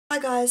Hi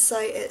guys, so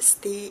it's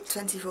the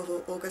 24th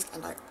of August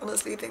and I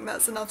honestly think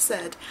that's enough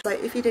said. So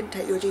if you didn't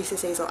take your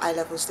GCSEs or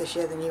A-levels this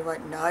year then you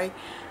won't know.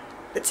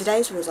 But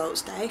today's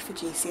results day for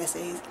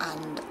GCSEs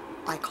and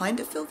I kind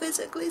of feel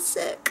physically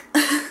sick.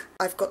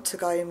 I've got to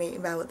go meet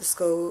Mel at the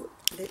school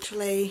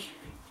literally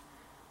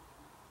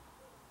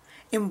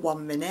in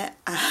 1 minute.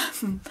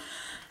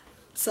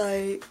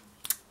 So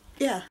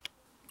yeah.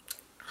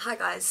 Hi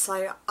guys,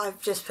 so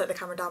I've just put the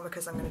camera down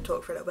because I'm going to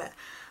talk for a little bit.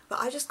 But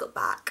I just got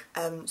back,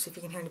 so if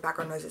you can hear any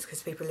background noises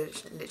because people are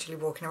literally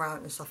walking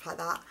around and stuff like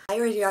that. I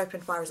already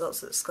opened my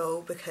results at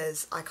school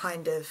because I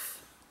kind of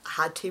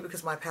had to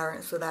because my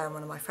parents were there and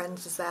one of my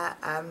friends was there.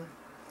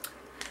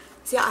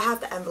 So yeah, I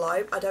have the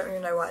envelope. I don't really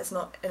know why it's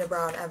not in a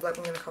brown envelope.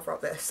 I'm going to cover up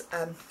this.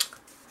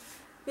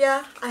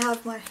 Yeah, I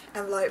have my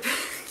envelope.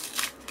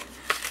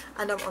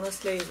 And I'm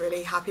honestly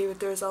really happy with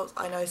the results.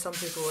 I know some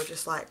people were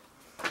just like,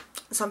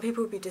 some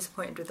people would be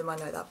disappointed with them, I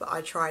know that, but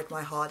I tried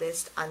my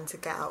hardest and to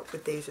get out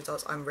with these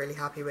results I'm really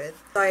happy with.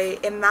 So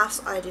in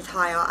maths I did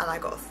higher and I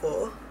got a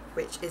 4,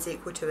 which is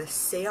equal to a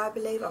C I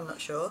believe, I'm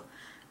not sure.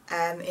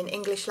 In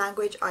English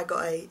language I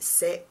got a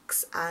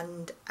 6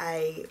 and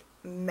a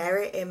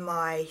merit in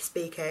my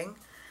speaking.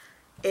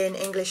 In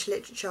English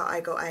literature I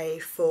got a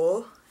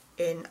 4.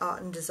 In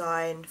art and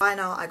design, fine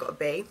art I got a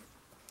B.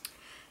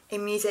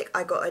 In music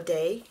I got a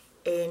D.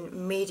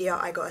 In media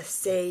I got a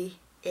C.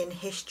 In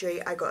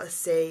history I got a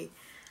C,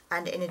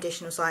 and in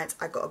additional science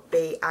I got a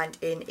B, and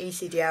in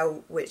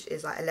ECDL, which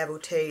is like a level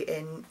 2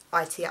 in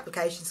IT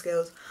application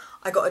skills,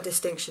 I got a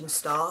distinction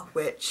star,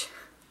 which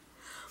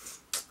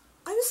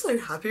I'm so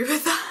happy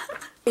with that.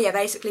 But yeah,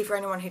 basically for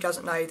anyone who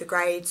doesn't know, the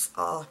grades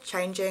are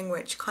changing,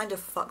 which kind of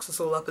fucks us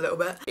all up a little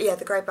bit. But yeah,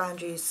 the grade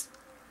boundaries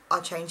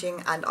are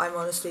changing and I'm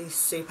honestly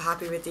super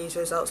happy with these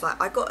results. Like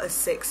I got a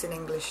 6 in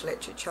English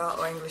literature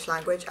or English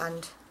language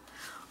and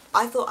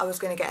I thought I was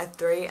going to get a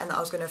 3 and that I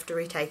was going to have to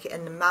retake it,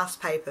 and the maths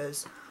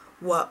papers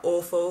were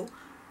awful.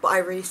 But I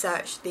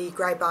researched the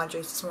grade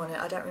boundaries this morning.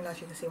 I don't really know if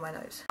you can see my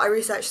notes. I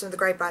researched some of the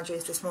grade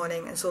boundaries this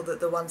morning and saw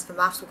that the ones for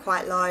maths were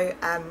quite low.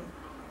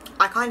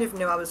 I kind of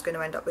knew I was going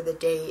to end up with a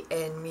D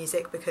in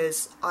music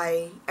because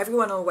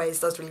everyone always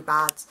does really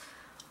bad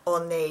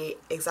on the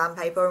exam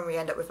paper and we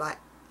end up with like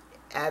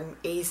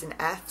E's and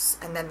F's,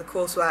 and then the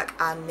coursework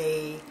and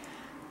the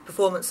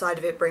performance side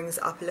of it brings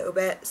it up a little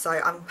bit, so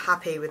I'm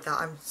happy with that.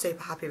 I'm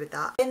super happy with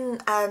that.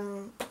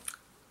 In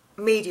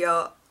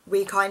media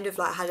we kind of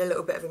like had a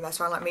little bit of a mess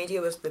around. Like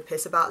media was the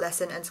piss about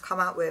lesson, and to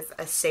come out with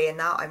a C in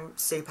that I'm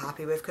super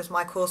happy with because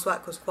my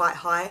coursework was quite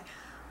high,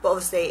 but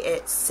obviously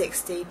it's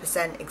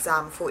 60%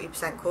 exam,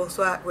 40%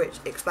 coursework, which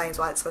explains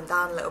why it's gone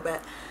down a little bit,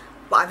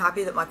 but I'm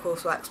happy that my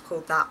coursework's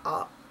pulled that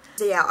up.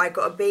 So yeah, I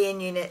got a B in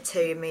unit 2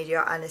 in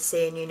media and a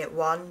C in unit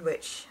 1,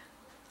 which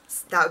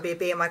that would be a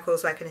B in my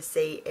coursework and a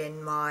C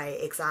in my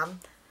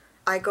exam.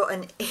 I got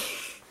an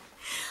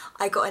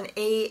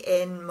E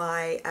in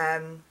my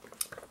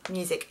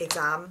music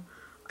exam.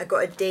 I got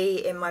a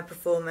D in my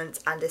performance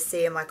and a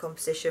C in my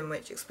composition,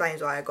 which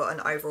explains why I got an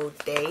overall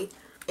D.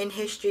 In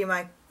history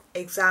my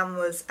exam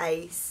was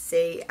a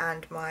C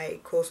and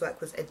my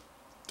coursework was a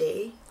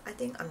D, I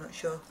think, I'm not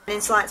sure. And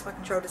in science my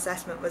controlled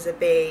assessment was a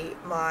B,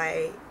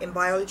 in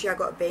biology I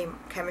got a B,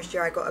 chemistry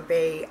I got a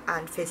B,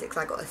 and physics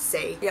I got a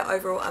C. Yeah,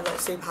 overall I'm like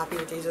super happy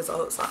with these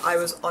results. Like, I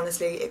was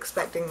honestly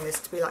expecting this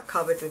to be like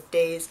covered with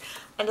D's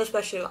and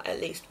especially like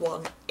at least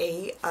one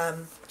E,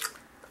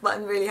 but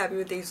I'm really happy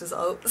with these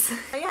results.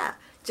 So yeah,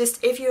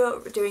 just if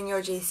you're doing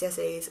your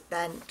GCSEs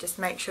then just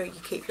make sure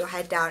you keep your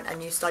head down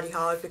and you study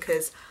hard,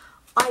 because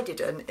I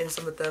didn't in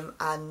some of them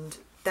and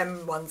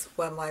them ones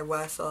were my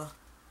worst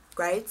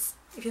grades,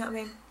 if you know what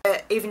I mean.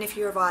 But even if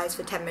you revise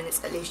for 10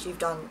 minutes, at least you've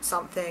done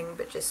something.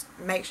 But just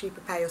make sure you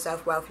prepare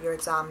yourself well for your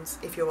exams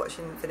if you're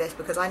watching for this,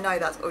 because I know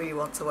that's all you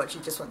want to watch,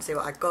 you just want to see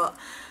what I got.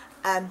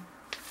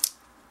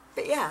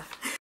 But yeah.